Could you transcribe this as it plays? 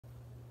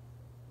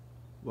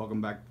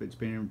Welcome back to Fitz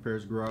Painting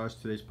Repairs Garage.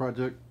 Today's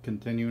project,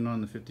 continuing on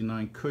the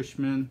 59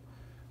 Cushman.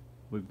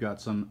 We've got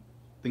some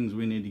things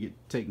we need to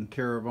get taken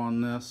care of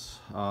on this.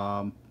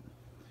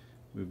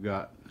 We've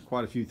got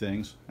quite a few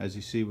things. As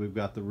you see, we've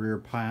got the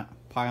rear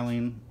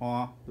piling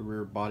off, the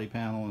rear body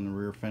panel and the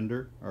rear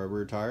fender, or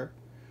rear tire.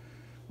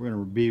 We're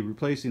going to be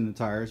replacing the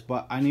tires,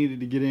 but I needed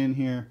to get in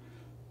here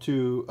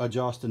to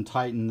adjust and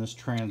tighten this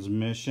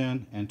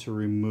transmission and to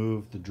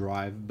remove the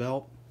drive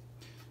belt.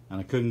 And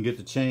I couldn't get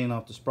the chain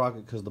off the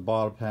sprocket because the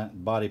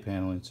body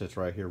paneling sits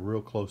right here real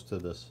close to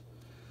this.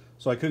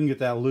 So I couldn't get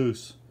that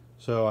loose.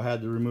 So I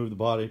had to remove the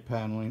body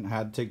paneling. I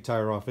had to take the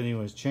tire off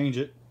anyways, change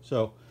it.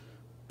 So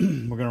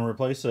we're going to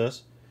replace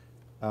this.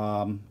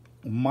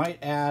 Might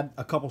add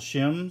a couple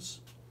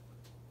shims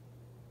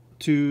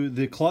to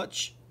the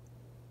clutch.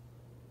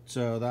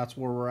 So that's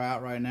where we're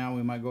at right now.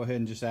 We might go ahead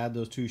and just add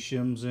those two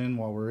shims in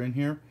while we're in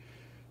here.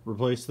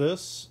 Replace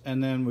this,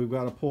 and then we've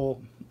got to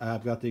pull,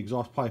 I've got the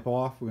exhaust pipe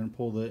off. We're going to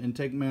pull the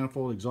intake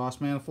manifold, exhaust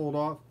manifold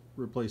off,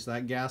 replace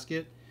that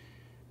gasket,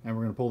 and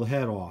we're going to pull the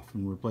head off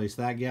and replace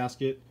that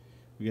gasket.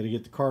 We got to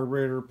get the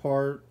carburetor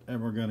apart,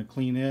 and we're going to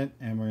clean it,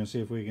 and we're going to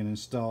see if we can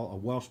install a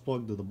Welsh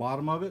plug to the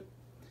bottom of it,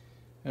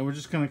 and we're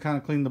just going to kind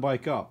of clean the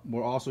bike up.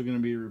 We're also going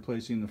to be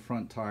replacing the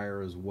front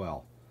tire as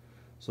well.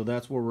 So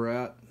that's where we're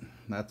at.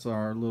 That's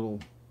our little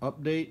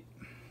update.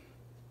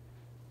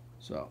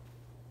 So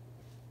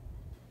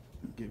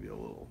give you a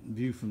little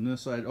view from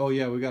this side. Oh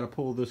yeah, we got to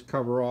pull this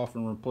cover off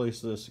and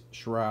replace this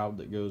shroud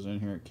that goes in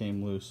here. It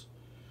came loose.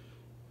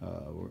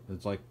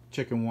 It's like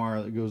chicken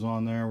wire that goes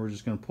on there. We're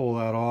just going to pull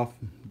that off,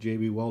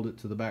 JB weld it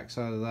to the back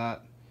side of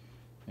that,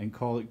 and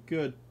call it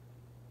good.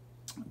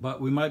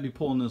 But we might be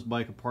pulling this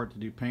bike apart to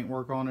do paint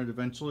work on it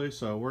eventually,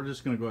 so we're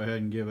just going to go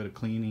ahead and give it a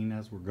cleaning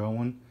as we're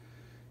going.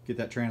 Get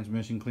that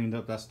transmission cleaned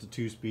up. That's the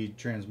 2-speed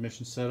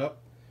transmission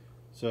setup.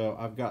 So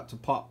I've got to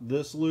pop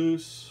this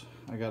loose.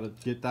 I got to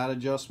get that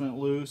adjustment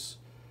loose,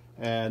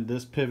 and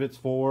this pivots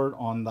forward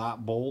on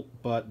that bolt,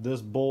 but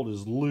this bolt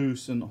is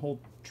loose and the whole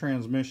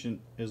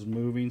transmission is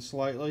moving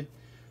slightly.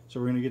 So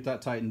we're going to get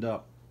that tightened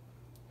up,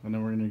 and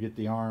then we're going to get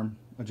the arm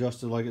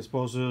adjusted like it's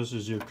supposed to. This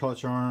is your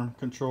clutch arm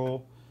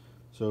control,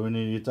 so we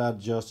need to get that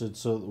adjusted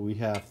so that we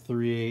have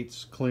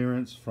 3/8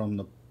 clearance from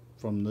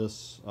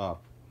this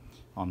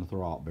on the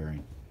throttle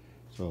bearing.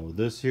 So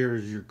this here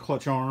is your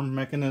clutch arm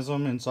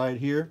mechanism inside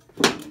here.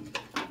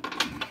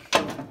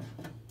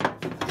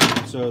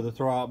 So the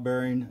throttle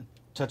bearing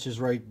touches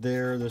right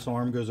there. This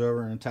arm goes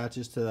over and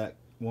attaches to that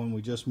one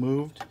we just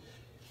moved,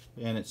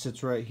 and it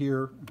sits right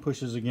here and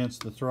pushes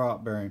against the throttle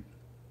bearing.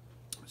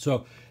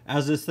 So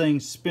as this thing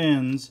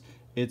spins,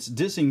 it's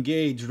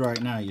disengaged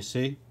right now. You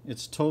see,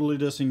 it's totally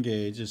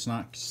disengaged. It's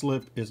not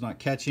it's not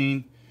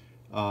catching,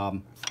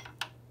 and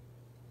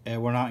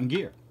we're not in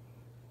gear.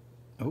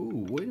 Oh,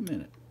 wait a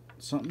minute,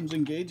 something's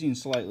engaging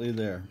slightly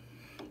there.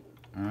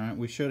 All right,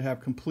 we should have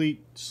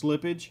complete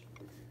slippage.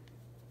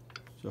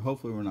 So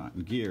hopefully we're not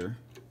in gear.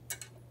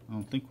 I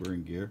don't think we're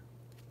in gear.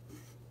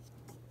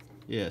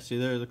 Yeah, see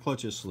there, the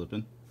clutch is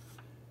slipping.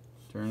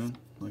 Turning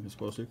like it's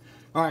supposed to.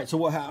 Alright, so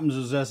what happens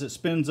is as it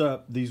spins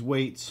up, these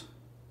weights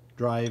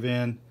drive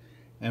in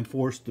and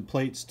force the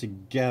plates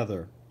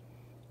together.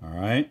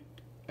 Alright?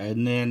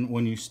 And then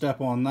when you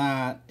step on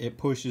that, it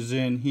pushes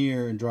in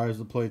here and drives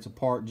the plates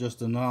apart just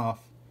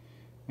enough.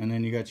 And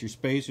then you got your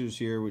spacers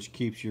here, which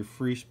keeps your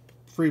free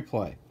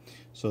play.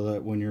 So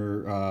that when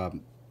you're at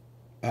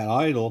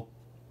idle,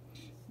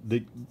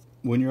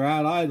 when you're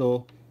at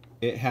idle,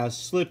 it has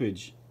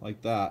slippage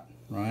like that,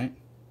 right?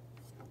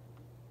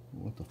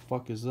 What the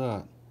fuck is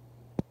that?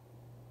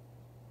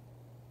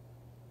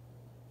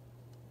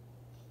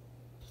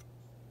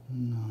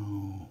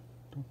 No,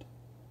 don't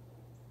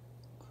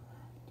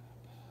crack that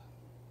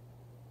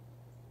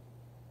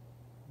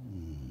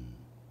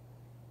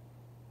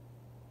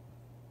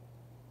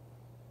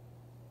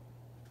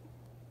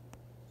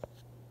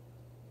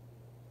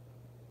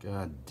bad.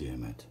 God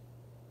damn it.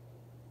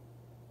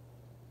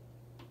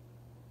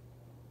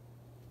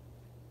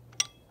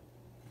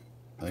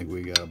 I think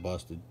we got a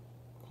busted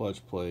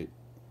clutch plate.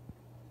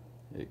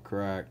 It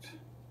cracked.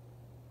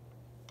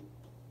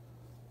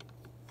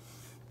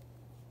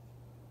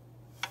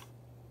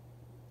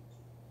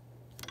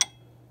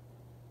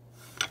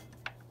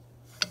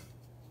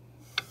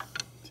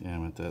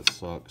 Damn it, that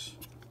sucks.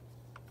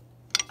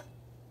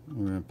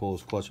 We're gonna pull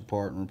this clutch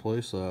apart and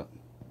replace that.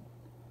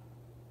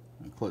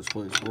 The clutch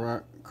plate's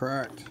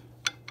cracked.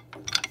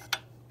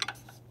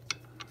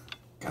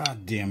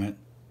 God damn it.